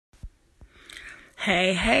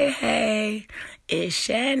Hey, hey, hey, it's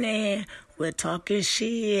Shannon. We're talking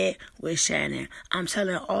shit with Shannon. I'm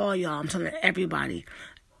telling all y'all, I'm telling everybody,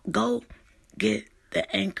 go get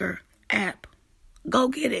the Anchor app. Go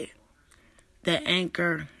get it. The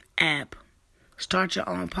Anchor app. Start your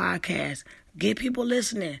own podcast. Get people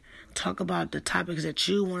listening. Talk about the topics that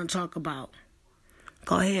you want to talk about.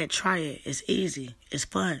 Go ahead, try it. It's easy. It's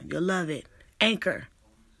fun. You'll love it. Anchor.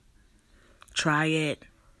 Try it.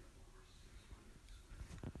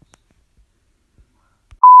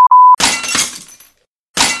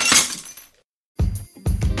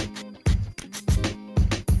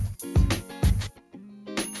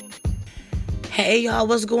 Hey y'all,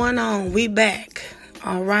 what's going on? We back.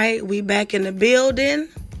 All right, we back in the building.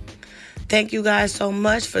 Thank you guys so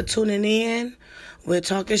much for tuning in. We're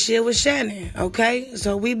talking shit with Shannon. Okay,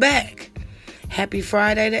 so we back. Happy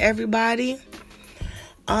Friday to everybody.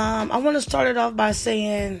 I want to start it off by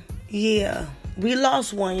saying, yeah, we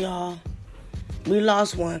lost one, y'all. We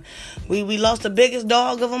lost one. We lost the biggest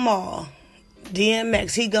dog of them all.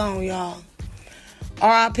 DMX, he gone, y'all.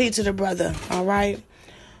 R.I.P. to the brother. All right.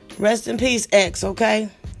 Rest in peace, X, okay?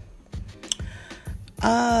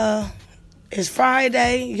 It's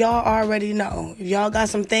Friday. Y'all already know. If y'all got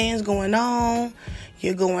some things going on,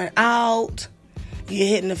 you're going out, you're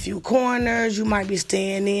hitting a few corners, you might be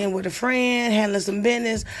staying in with a friend, handling some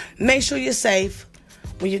business. Make sure you're safe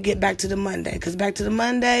when you get back to the Monday. Because back to the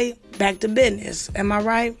Monday, back to business. Am I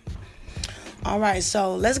right? All right,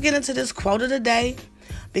 so let's get into this quote of the day.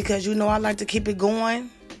 Because you know I like to keep it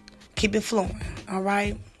going, keep it flowing. All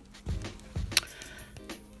right?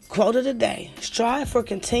 Quote of the day: strive for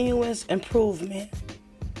continuous improvement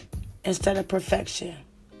instead of perfection.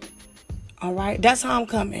 All right? That's how I'm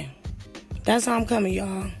coming. That's how I'm coming,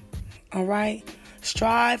 y'all. All right?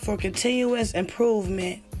 Strive for continuous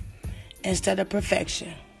improvement instead of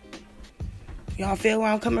perfection. Y'all feel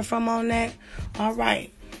where I'm coming from on that? All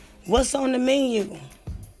right. What's on the menu?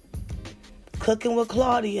 Cooking with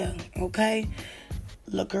Claudia, okay?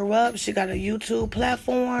 Look her up. She got a YouTube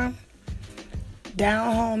platform.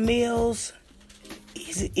 Down home meals,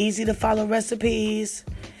 easy to follow recipes,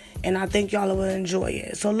 and I think y'all will enjoy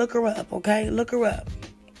it. So look her up, okay? Look her up.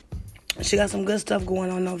 She got some good stuff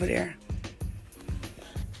going on over there.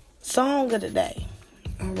 Song of the day,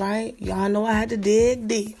 all right? Y'all know I had to dig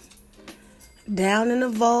deep. Down in the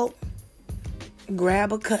vault,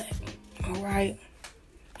 grab a cut, all right?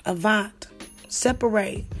 Avant,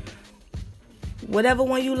 separate, whatever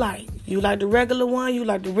one you like. You like the regular one, you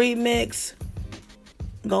like the remix.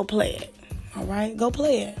 Go play it. All right? Go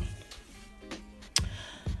play it.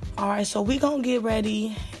 All right, so we going to get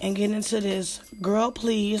ready and get into this Girl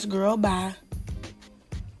Please, Girl Bye,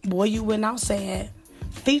 Boy You Went Outside,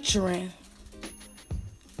 featuring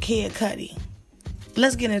Kid Cudi.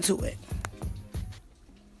 Let's get into it.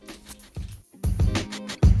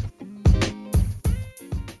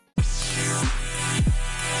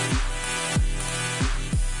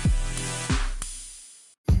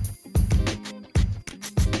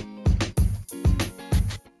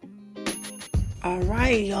 All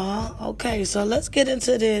right, y'all. Okay, so let's get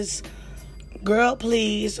into this Girl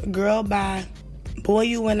Please, Girl Bye, Boy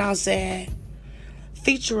You Went Outside,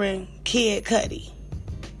 featuring Kid Cudi.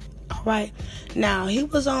 All right. Now, he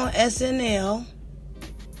was on SNL,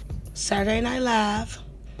 Saturday Night Live,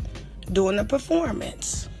 doing a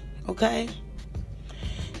performance. Okay?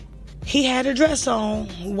 He had a dress on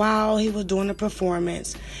while he was doing the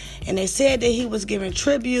performance. And they said that he was giving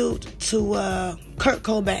tribute to Kurt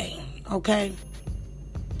Cobain. Okay?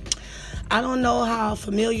 I don't know how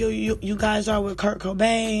familiar you guys are with Kurt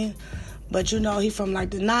Cobain, but you know he from like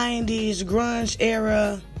the 90s, grunge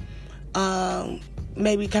era,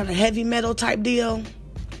 maybe kind of heavy metal type deal.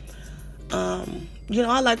 You know,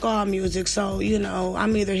 I like all music, so, you know,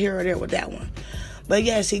 I'm either here or there with that one. But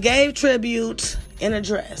yes, he gave tribute in a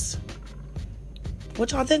dress.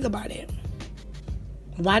 What y'all think about it?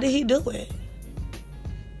 Why did he do it?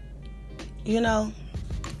 You know,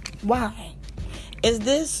 why? Is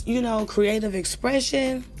this, you know, creative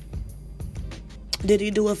expression? Did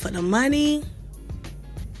he do it for the money,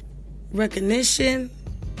 recognition,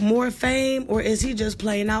 more fame, or is he just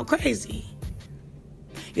playing out crazy?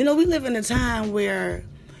 You know, we live in a time where,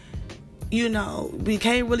 you know, we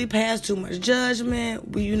can't really pass too much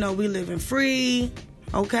judgment. We living free,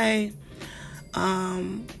 okay?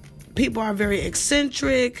 People are very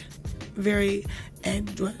eccentric, very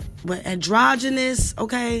androgynous,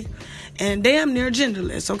 okay? And damn near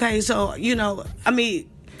genderless, okay? So, you know, I mean,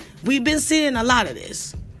 we've been seeing a lot of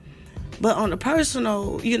this. But on the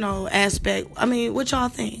personal, you know, aspect, I mean, what y'all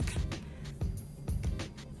think?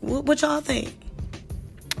 What y'all think?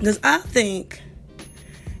 Because I think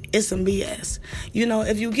it's some BS.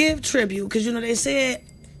 If you give tribute, because, they said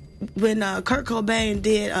when Kurt Cobain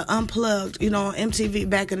did Unplugged, on MTV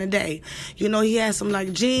back in the day, he had some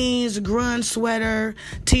like jeans, grunge sweater,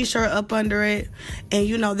 t-shirt up under it, and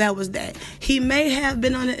that was that. He may have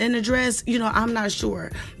been in a dress, I'm not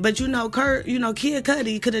sure, but Kurt, Kid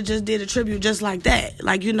Cudi could have just did a tribute just like that,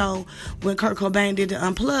 like when Kurt Cobain did the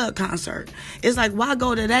Unplugged concert. It's like, why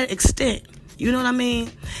go to that extent? You know what I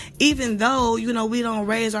mean? Even though, we don't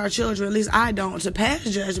raise our children, at least I don't, to pass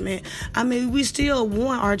judgment, we still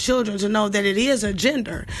want our children to know that it is a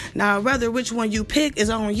gender. Now, whether which one you pick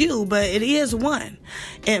is on you, but it is one.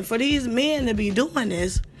 And for these men to be doing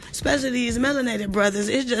this, especially these melanated brothers,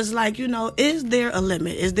 it's just like, is there a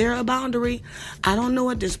limit? Is there a boundary? I don't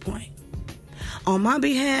know at this point. On my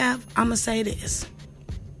behalf, I'm going to say this.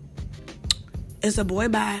 It's a boy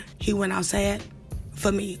bye. He went outside.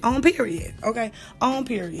 For me, on period, okay? On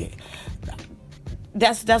period.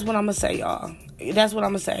 That's what I'm gonna say, y'all. That's what I'm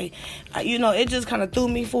gonna say. It just kind of threw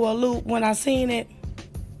me for a loop when I seen it.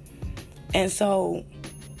 And so,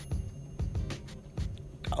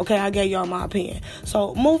 okay, I gave y'all my opinion.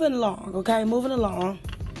 So, moving along,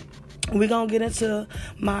 we're gonna get into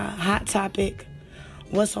my hot topic,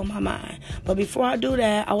 what's on my mind. But before I do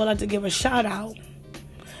that, I would like to give a shout out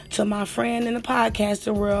to my friend in the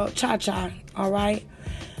podcasting world, Cha-Cha, all right?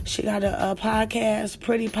 She got a podcast,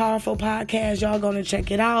 pretty powerful podcast. Y'all going to check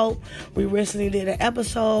it out. We recently did an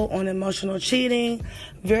episode on emotional cheating.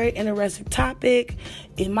 Very interesting topic.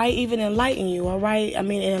 It might even enlighten you, all right? It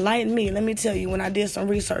enlightened me. Let me tell you when I did some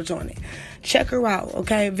research on it. Check her out,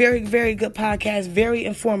 okay? Very, very good podcast. Very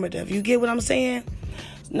informative. You get what I'm saying?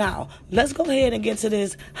 Now, let's go ahead and get to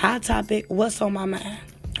this hot topic, what's on my mind,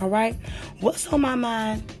 all right? What's on my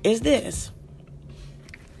mind is this.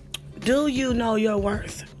 Do you know your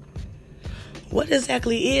worth? What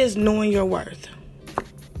exactly is knowing your worth?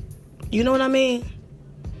 You know what I mean?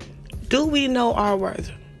 Do we know our worth?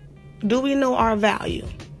 Do we know our value?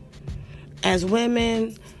 As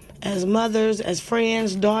women, as mothers, as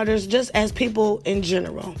friends, daughters, just as people in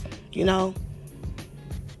general,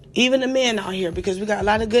 Even the men out here, because we got a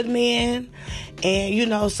lot of good men,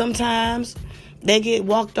 and, sometimes they get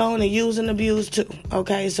walked on and used and abused too,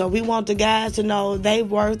 okay? So we want the guys to know their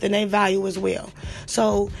worth and their value as well.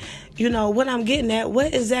 So, what I'm getting at,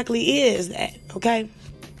 what exactly is that, okay?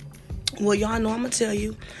 Well, y'all know I'm going to tell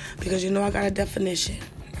you because I got a definition,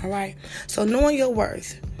 all right? So knowing your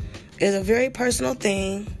worth is a very personal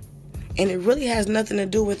thing, and it really has nothing to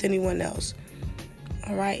do with anyone else,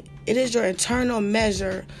 all right? It is your internal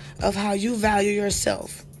measure of how you value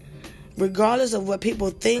yourself, regardless of what people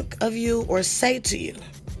think of you or say to you.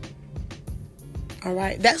 All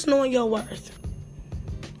right? That's knowing your worth.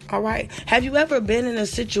 All right? Have you ever been in a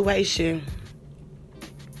situation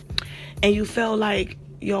and you felt like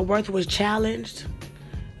your worth was challenged?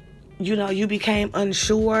 You became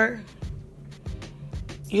unsure.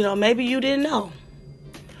 Maybe you didn't know.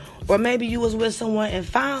 Or maybe you was with someone and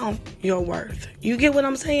found your worth. You get what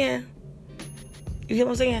I'm saying?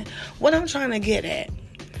 What I'm trying to get at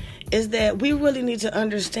is that we really need to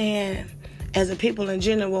understand as a people in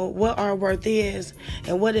general what our worth is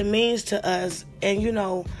and what it means to us,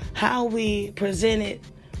 and how we present it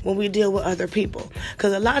when we deal with other people.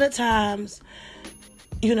 Because a lot of times,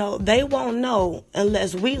 they won't know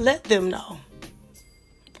unless we let them know.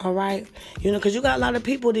 All right? Because you got a lot of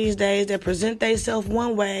people these days that present themselves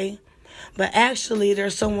one way, but actually they're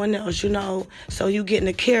someone else, so you getting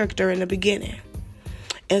a character in the beginning.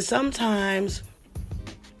 And sometimes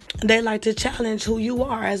they like to challenge who you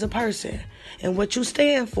are as a person and what you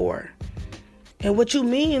stand for and what you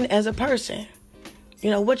mean as a person.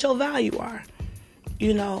 What your value are.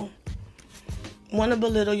 Want to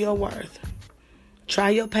belittle your worth. Try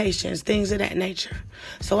your patience, things of that nature.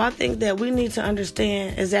 So I think that we need to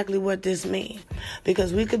understand exactly what this means.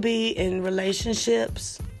 Because we could be in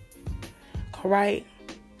relationships, all right?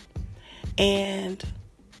 And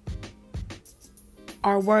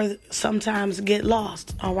our worth sometimes get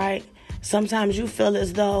lost, all right? Sometimes you feel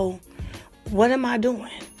as though, what am I doing?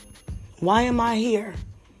 Why am I here?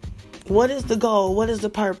 What is the goal? What is the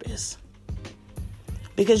purpose?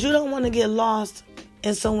 Because you don't want to get lost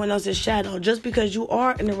in someone else's shadow just because you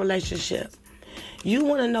are in a relationship. You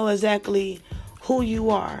want to know exactly who you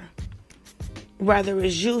are, whether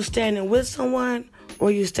it's you standing with someone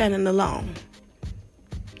or you standing alone.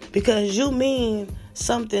 Because you mean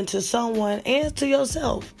something to someone and to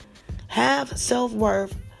yourself. Have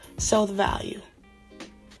self-worth, self-value.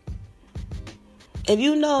 If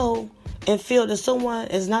you know and feel that someone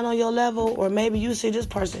is not on your level, or maybe you see this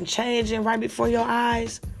person changing right before your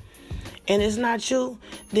eyes, and it's not you,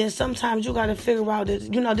 then sometimes you got to figure out that,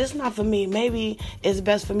 this is not for me. Maybe it's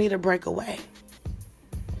best for me to break away.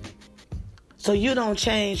 So you don't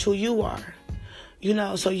change who you are.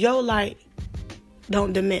 So your light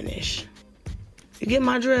don't diminish. You get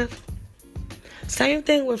my drift? Same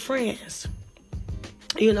thing with friends.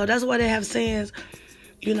 That's why they have sayings,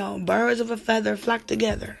 birds of a feather flock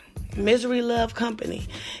together. Misery love company.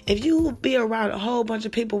 If you be around a whole bunch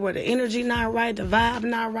of people where the energy not right, the vibe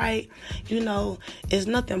not right, it's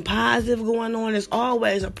nothing positive going on. It's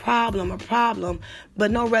always a problem,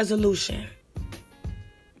 but no resolution.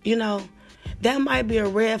 That might be a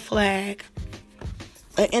red flag,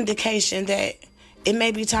 an indication that it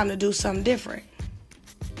may be time to do something different.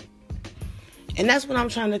 And that's what I'm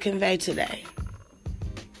trying to convey today.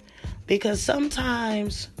 Because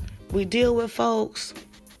sometimes we deal with folks,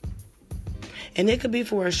 and it could be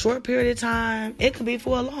for a short period of time. It could be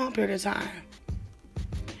for a long period of time.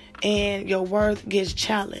 And your worth gets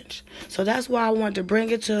challenged. So that's why I want to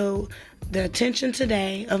bring it to the attention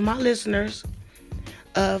today of my listeners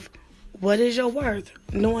of what is your worth,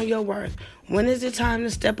 knowing your worth. When is it time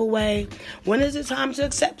to step away? When is it time to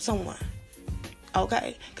accept someone?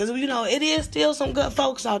 Okay? Because, it is still some good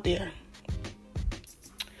folks out there.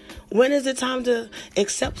 When is it time to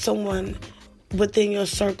accept someone within your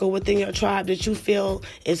circle, within your tribe that you feel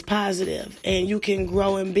is positive and you can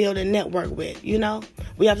grow and build and network with?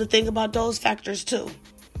 We have to think about those factors too.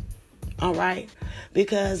 All right?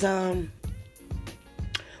 Because when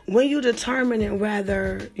you determine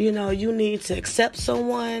whether, you need to accept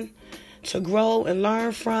someone to grow and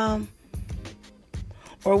learn from,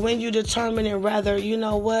 or when you determine whether,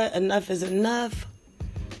 enough is enough,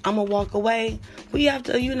 I'm going to walk away, we have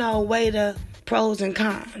to, weigh the pros and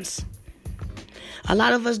cons. A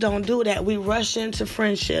lot of us don't do that. We rush into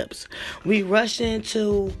friendships. We rush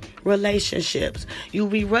into relationships.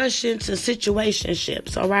 We rush into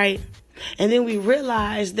situationships, all right? And then we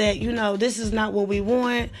realize that, this is not what we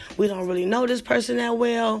want. We don't really know this person that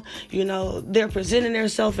well. They're presenting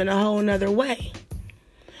themselves in a whole nother way.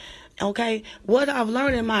 Okay? What I've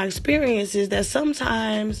learned in my experience is that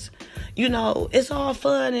sometimes, it's all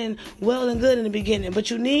fun and well and good in the beginning,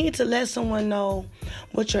 but you need to let someone know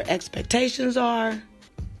what your expectations are.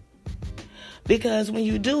 Because when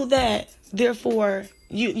you do that, therefore,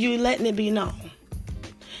 you letting it be known.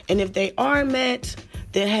 And if they are met,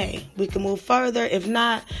 then hey, we can move further. If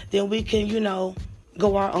not, then we can,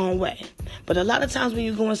 go our own way. But a lot of times when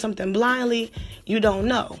you're doing something blindly, you don't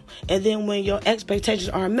know. And then when your expectations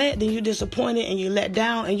are met, then you're disappointed and you let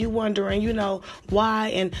down and you wondering, why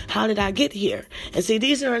and how did I get here? And see,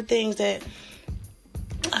 these are things that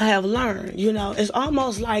I have learned. It's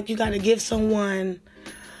almost like you got to give someone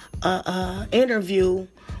a interview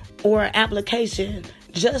or an application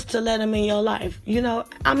just to let them in your life.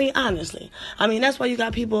 Honestly. That's why you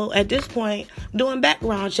got people at this point doing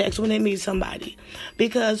background checks when they meet somebody.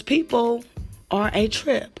 Because people are a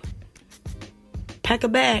trip. Pack a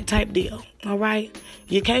bag type deal. All right?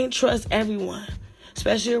 You can't trust everyone,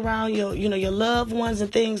 especially around your loved ones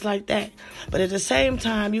and things like that. But at the same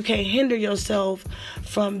time, you can't hinder yourself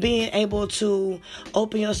from being able to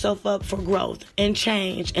open yourself up for growth and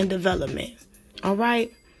change and development. All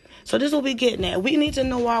right? So this is what we're getting at. We need to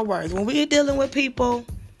know our worth. When we're dealing with people,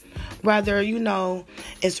 whether,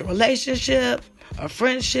 it's a relationship, a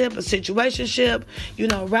friendship, a situationship,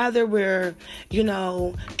 rather we're,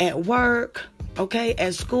 at work, okay,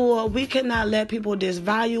 at school, we cannot let people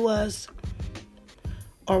disvalue us,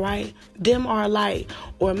 all right, dim our light,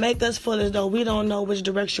 or make us feel as though we don't know which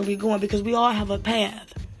direction we're going, because we all have a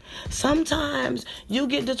path. Sometimes you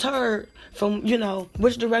get deterred from,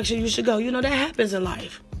 which direction you should go. That happens in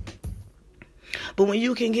life. But when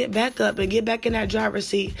you can get back up and get back in that driver's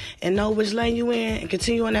seat and know which lane you in and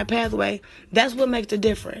continue on that pathway, that's what makes the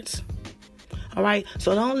difference. All right?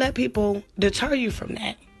 So don't let people deter you from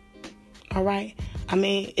that. All right?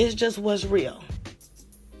 It's just what's real.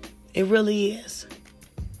 It really is.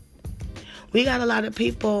 We got a lot of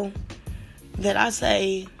people that I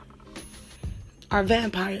say are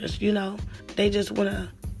vampires, They just want to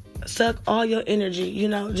suck all your energy,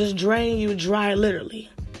 just drain you dry, literally.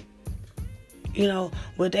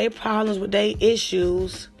 With their problems, with their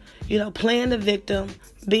issues, playing the victim,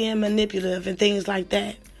 being manipulative and things like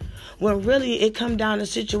that. When really it comes down to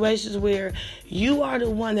situations where you are the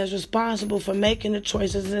one that's responsible for making the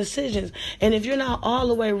choices and decisions. And if you're not all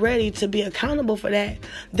the way ready to be accountable for that,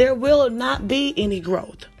 there will not be any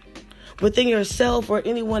growth within yourself or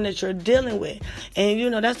anyone that you're dealing with.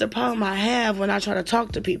 And, that's the problem I have when I try to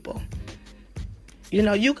talk to people.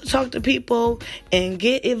 You can talk to people and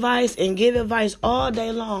get advice and give advice all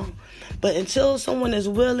day long. But until someone is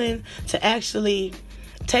willing to actually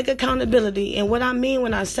take accountability, and what I mean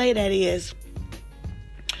when I say that is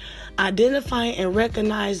identifying and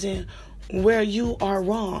recognizing where you are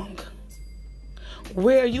wrong,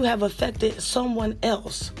 where you have affected someone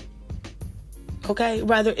else. Okay,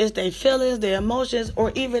 whether it's their feelings, their emotions,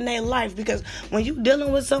 or even their life. Because when you're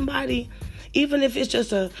dealing with somebody, even if it's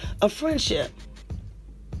just a friendship,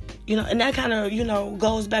 and that kind of,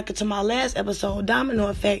 goes back into my last episode, domino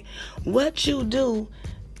effect. What you do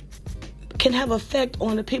can have effect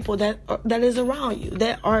on the people that is around you,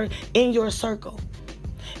 that are in your circle.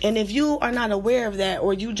 And if you are not aware of that,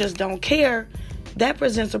 or you just don't care, that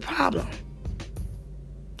presents a problem.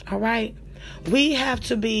 All right? We have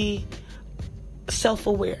to be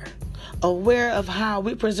self-aware, aware of how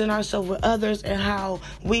we present ourselves with others and how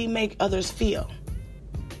we make others feel.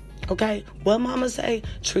 Okay? What mama say?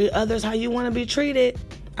 Treat others how you want to be treated.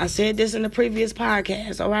 I said this in the previous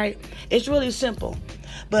podcast, all right? It's really simple.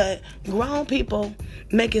 But grown people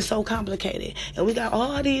make it so complicated. And we got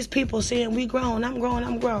all these people saying, we grown, I'm grown,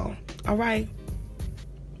 I'm grown. All right?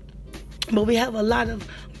 But we have a lot of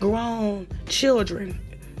grown children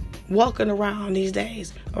walking around these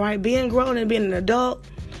days. All right? Being grown and being an adult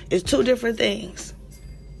is two different things.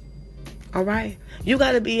 All right? You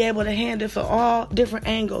got to be able to handle it for all different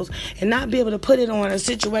angles and not be able to put it on a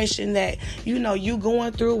situation that, you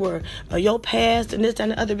going through or your past and this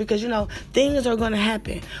and the other, because, things are going to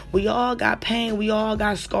happen. We all got pain. We all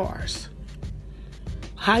got scars.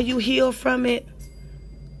 How you heal from it,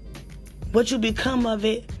 what you become of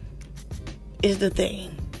it is the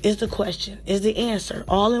thing, is the question, is the answer,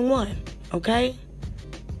 all in one. Okay?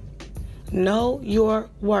 Know your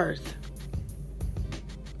worth.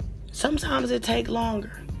 Sometimes it takes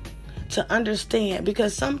longer to understand,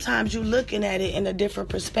 because sometimes you're looking at it in a different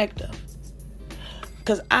perspective.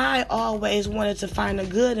 Because I always wanted to find the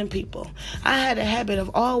good in people. I had a habit of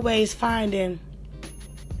always finding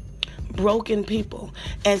broken people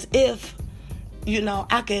as if,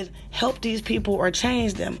 I could help these people or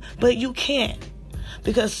change them. But you can't,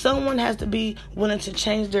 because someone has to be willing to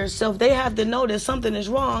change their self. They have to know that something is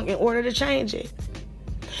wrong in order to change it.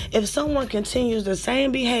 If someone continues the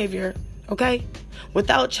same behavior, okay,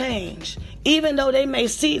 without change, even though they may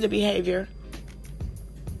see the behavior,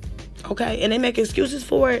 okay, and they make excuses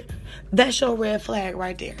for it, that's your red flag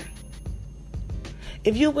right there.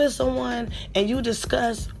 If you with someone and you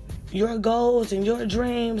discuss your goals and your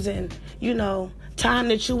dreams and, time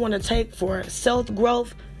that you want to take for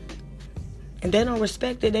self-growth, and they don't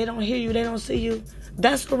respect it, they don't hear you, they don't see you,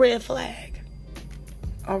 that's a red flag.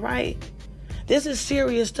 All right? This is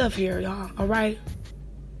serious stuff here, y'all. All right?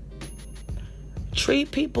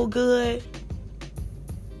 Treat people good.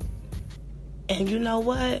 And you know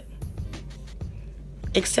what?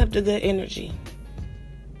 Accept the good energy.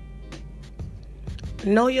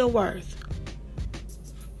 Know your worth.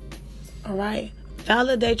 All right?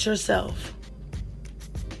 Validate yourself.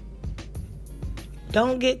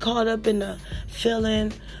 Don't get caught up in the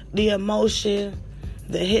feeling, the emotion,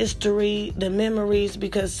 the history, the memories,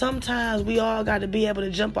 because sometimes we all got to be able to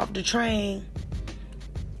jump off the train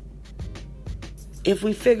if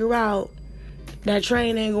we figure out that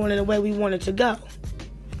train ain't going in the way we want it to go.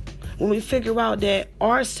 When we figure out that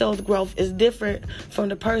our self-growth is different from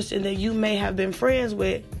the person that you may have been friends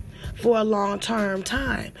with for a long-term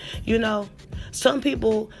time. Some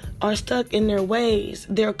people are stuck in their ways.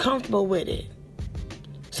 They're comfortable with it.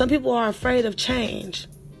 Some people are afraid of change.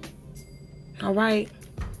 All right?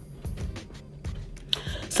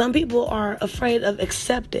 Some people are afraid of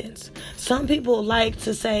acceptance. Some people like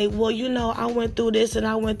to say, well, I went through this and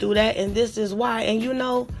I went through that and this is why.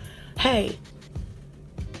 And hey,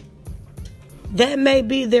 that may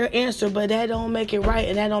be their answer, but that don't make it right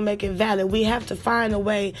and that don't make it valid. We have to find a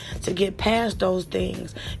way to get past those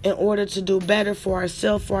things in order to do better for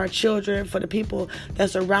ourselves, for our children, for the people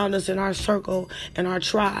that's around us in our circle and our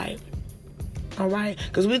tribe. All right?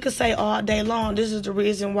 Because we could say all day long, this is the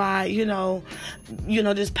reason why,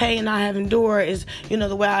 this pain I have endured is,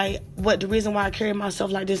 the reason why I carry myself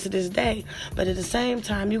like this to this day. But at the same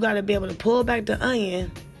time, you got to be able to pull back the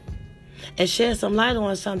onion and shed some light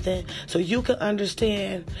on something so you can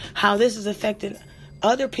understand how this is affecting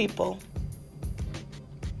other people,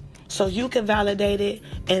 so you can validate it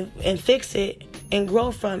and fix it and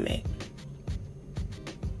grow from it.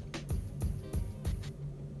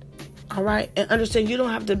 All right? And understand you don't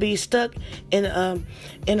have to be stuck in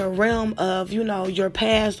a realm of, your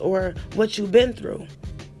past or what you've been through.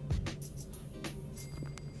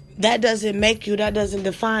 That doesn't make you, that doesn't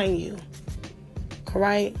define you. All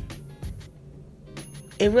right?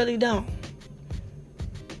 It really don't.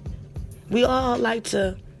 We all like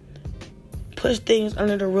to push things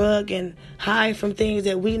under the rug and hide from things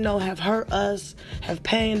that we know have hurt us, have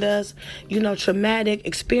pained us, traumatic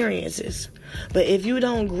experiences. But if you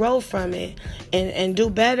don't grow from it and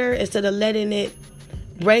do better instead of letting it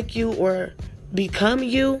break you or become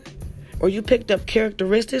you, or you picked up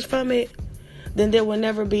characteristics from it, then there will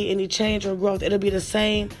never be any change or growth. It'll be the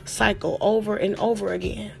same cycle over and over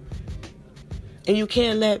again. And you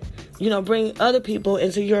can't let, bring other people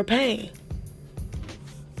into your pain.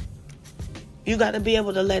 You got to be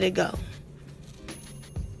able to let it go.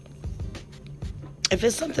 If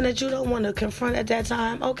it's something that you don't want to confront at that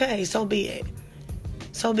time, okay, so be it.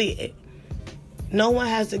 So be it. No one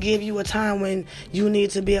has to give you a time when you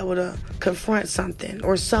need to be able to confront something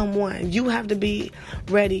or someone. You have to be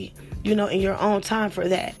ready, in your own time for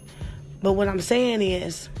that. But what I'm saying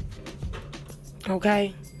is,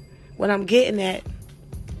 okay, what I'm getting at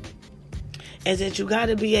is that you got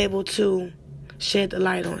to be able to shed the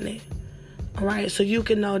light on it. All right, so you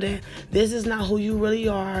can know that this is not who you really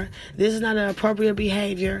are. This is not an appropriate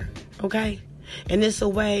behavior, okay? And it's a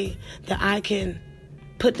way that I can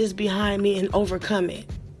put this behind me and overcome it.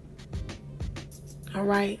 All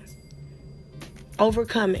right?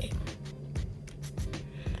 Overcome it.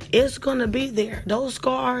 It's going to be there. Those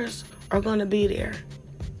scars are going to be there.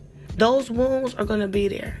 Those wounds are going to be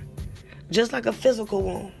there. Just like a physical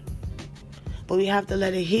wound. But we have to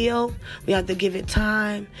let it heal. We have to give it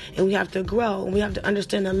time. And we have to grow. And we have to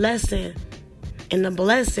understand the lesson and the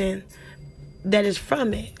blessing that is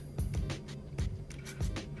from it.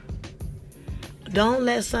 Don't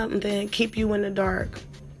let something keep you in the dark.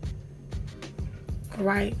 All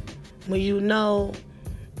right? When you know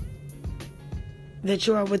that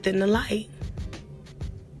you are within the light.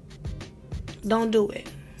 Don't do it.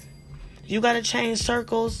 You got to change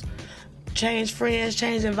circles, change friends,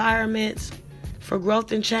 change environments for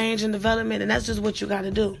growth and change and development. And that's just what you got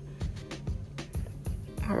to do.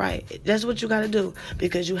 All right. That's what you got to do,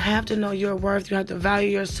 because you have to know your worth. You have to value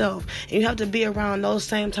yourself. And you have to be around those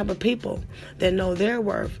same type of people that know their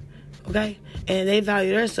worth. Okay? And they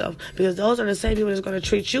value themselves, because those are the same people that's going to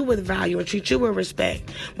treat you with value and treat you with respect.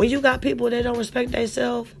 When you got people that don't respect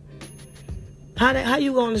themselves, how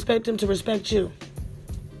you going to expect them to respect you?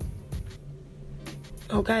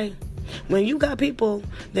 Okay? When you got people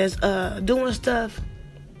that's doing stuff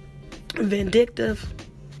vindictive,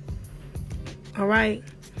 all right,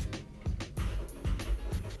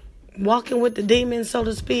 walking with the demons, so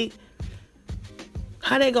to speak,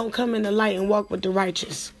 how they going to come in the light and walk with the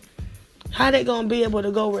righteous? How they going to be able to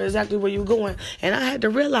go exactly where you're going? And I had to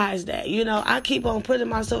realize that, I keep on putting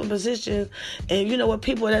myself in positions and, with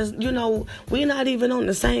people that's, we're not even on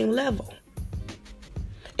the same level.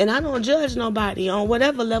 And I don't judge nobody on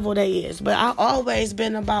whatever level they is. But I've always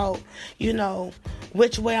been about,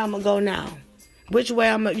 which way I'm going to go now. Which way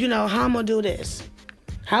I'm going to, how I'm going to do this.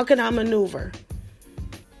 How can I maneuver?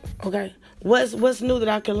 Okay. What's new that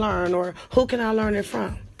I can learn, or who can I learn it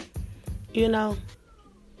from?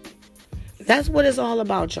 That's what it's all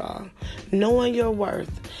about, y'all. Knowing your worth.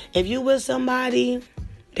 If you with somebody,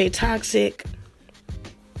 they toxic.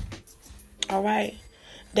 All right.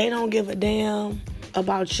 They don't give a damn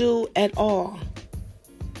about you at all.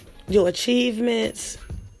 Your achievements,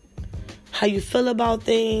 how you feel about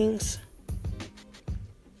things.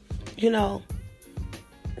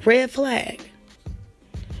 Red flag.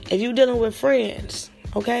 If you dealing with friends,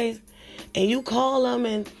 okay, and you call them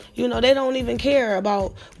and, they don't even care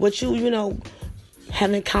about what you,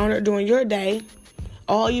 have encountered during your day.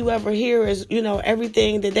 All you ever hear is,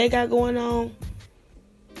 everything that they got going on.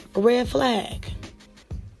 Red flag.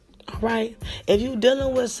 All right. If you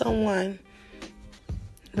dealing with someone,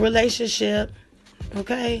 relationship,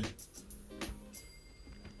 okay,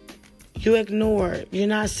 you ignored, you're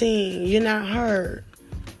not seen, you're not heard.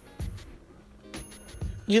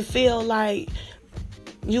 You feel like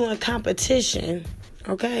you in competition,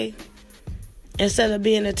 okay, instead of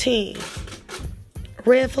being a team.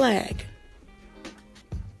 Red flag.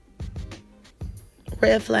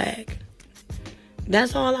 Red flag.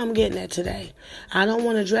 That's all I'm getting at today. I don't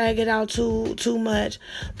want to drag it out too much,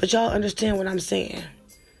 but y'all understand what I'm saying.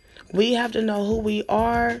 We have to know who we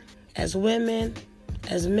are as women,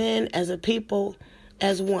 as men, as a people,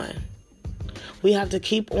 as one. We have to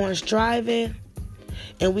keep on striving,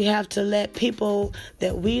 and we have to let people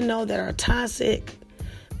that we know that are toxic,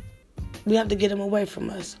 we have to get them away from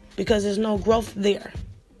us, because there's no growth there.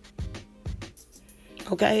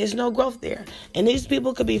 Okay, there's no growth there. And these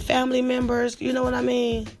people could be family members, you know what I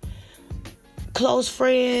mean? Close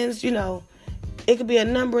friends, it could be a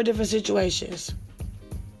number of different situations.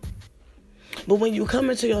 But when you come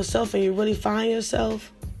into yourself and you really find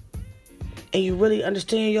yourself, and you really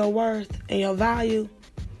understand your worth and your value,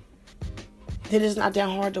 then it's not that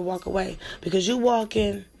hard to walk away. Because you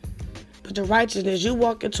walking with the righteousness, you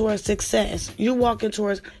walking towards success, you walking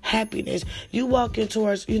towards happiness, you walking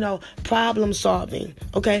towards, problem solving.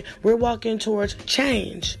 Okay? We're walking towards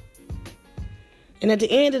change. And at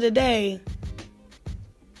the end of the day,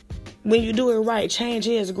 when you do it right, change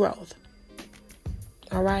is growth.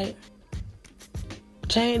 All right?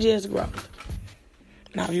 Change is growth.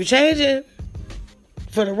 Now, if you change it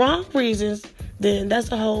for the wrong reasons, then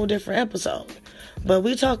that's a whole different episode. But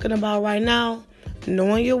we talking about right now,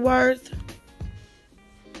 knowing your worth,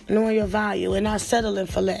 knowing your value, and not settling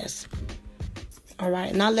for less. All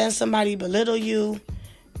right? Not letting somebody belittle you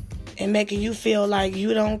and making you feel like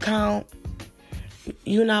you don't count,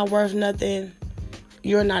 you're not worth nothing,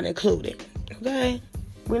 you're not included. Okay?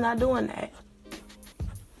 We're not doing that.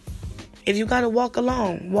 If you got to walk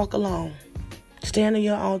alone, walk alone. Stand on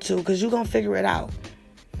your own too, because you're going to figure it out.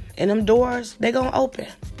 And them doors, they're going to open.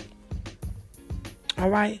 All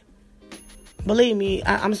right? Believe me,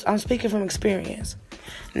 I'm speaking from experience.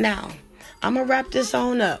 Now, I'm going to wrap this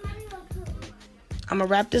on up. I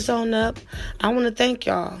want to thank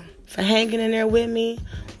y'all for hanging in there with me.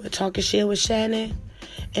 We're talking shit with Shannon.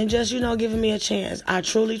 And just, giving me a chance. I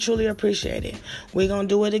truly, truly appreciate it. We're going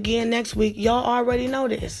to do it again next week. Y'all already know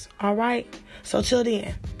this. All right? So till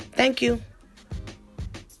then, thank you.